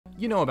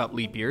You know about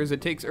leap years. It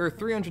takes Earth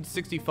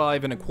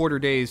 365 and a quarter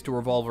days to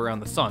revolve around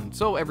the sun,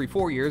 so every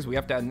 4 years we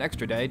have to add an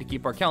extra day to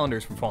keep our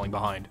calendars from falling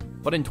behind.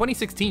 But in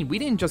 2016, we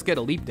didn't just get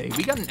a leap day,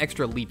 we got an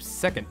extra leap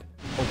second.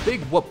 Oh,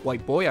 big whoop,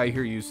 white boy, I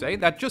hear you say.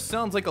 That just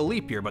sounds like a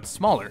leap year, but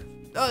smaller.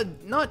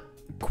 Not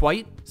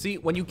quite. See,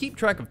 when you keep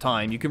track of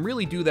time, you can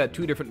really do that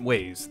two different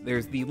ways.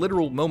 There's the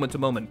literal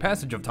moment-to-moment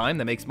passage of time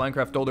that makes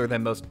Minecraft older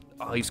than most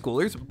high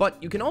schoolers,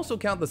 but you can also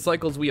count the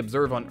cycles we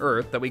observe on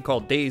Earth that we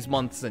call days,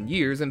 months, and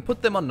years and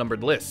put them on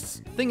numbered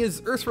lists. Thing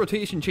is, Earth's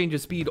rotation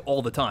changes speed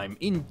all the time.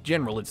 In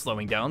general, it's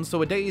slowing down,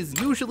 so a day is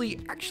usually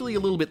actually a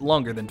little bit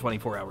longer than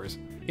 24 hours.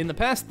 In the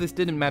past, this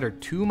didn't matter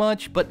too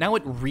much, but now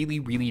it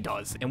really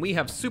does, and we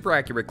have super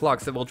accurate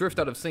clocks that will drift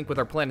out of sync with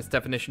our planet's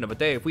definition of a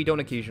day if we don't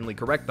occasionally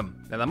correct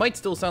them. Now that might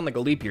still sound like a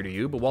leap year to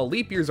you, but while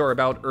leap years are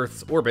about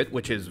Earth's orbit,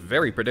 which is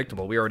very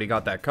predictable, we already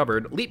got that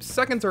covered, leap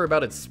seconds are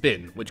about its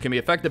spin, which can be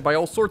affected by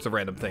all sorts of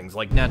random things,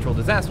 like natural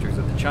disasters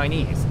or the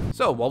Chinese.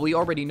 So, while we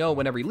already know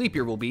when every leap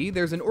year will be,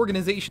 there's an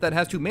organization that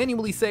has to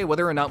manually say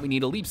whether or not we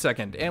need a leap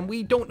second, and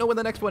we don't know when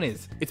the next one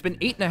is. It's been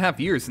 8.5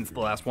 years since the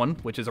last one,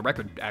 which is a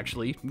record,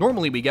 actually.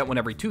 Normally we get one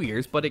every 2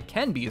 years, but it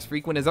can be as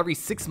frequent as every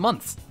 6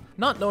 months.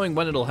 Not knowing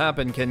when it'll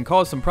happen can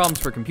cause some problems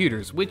for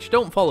computers, which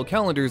don't follow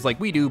calendars like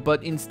we do,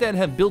 but instead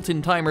have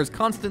built-in timers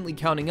constantly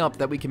counting up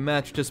that we can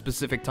match to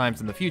specific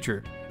times in the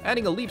future.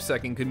 Adding a leap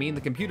second could mean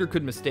the computer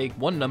could mistake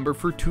one number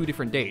for 2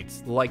 different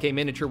dates, like a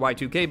miniature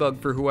Y2K bug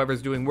for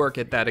whoever's doing work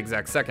at that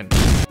exact second.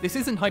 This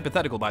isn't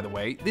hypothetical, by the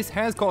way. This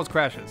has caused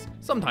crashes.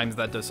 Sometimes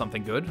that does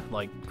something good,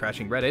 like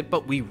crashing Reddit,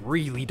 but we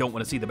really don't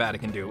want to see the bad it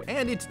can do,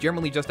 and it's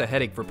generally just a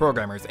headache for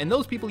programmers, and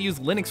those people use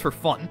Linux for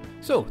fun.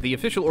 So, the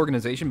official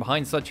organization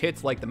behind such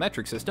hits like the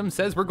metric system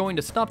says we're going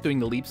to stop doing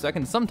the leap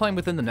second sometime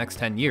within the next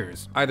 10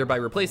 years, either by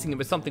replacing it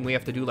with something we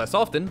have to do less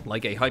often,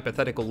 like a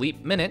hypothetical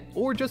leap minute,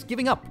 or just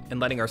giving up and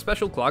letting our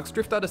special clocks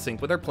drift out of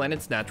sync with our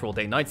planet's natural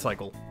day-night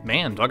cycle.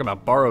 Man, talk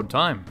about borrowed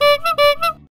time.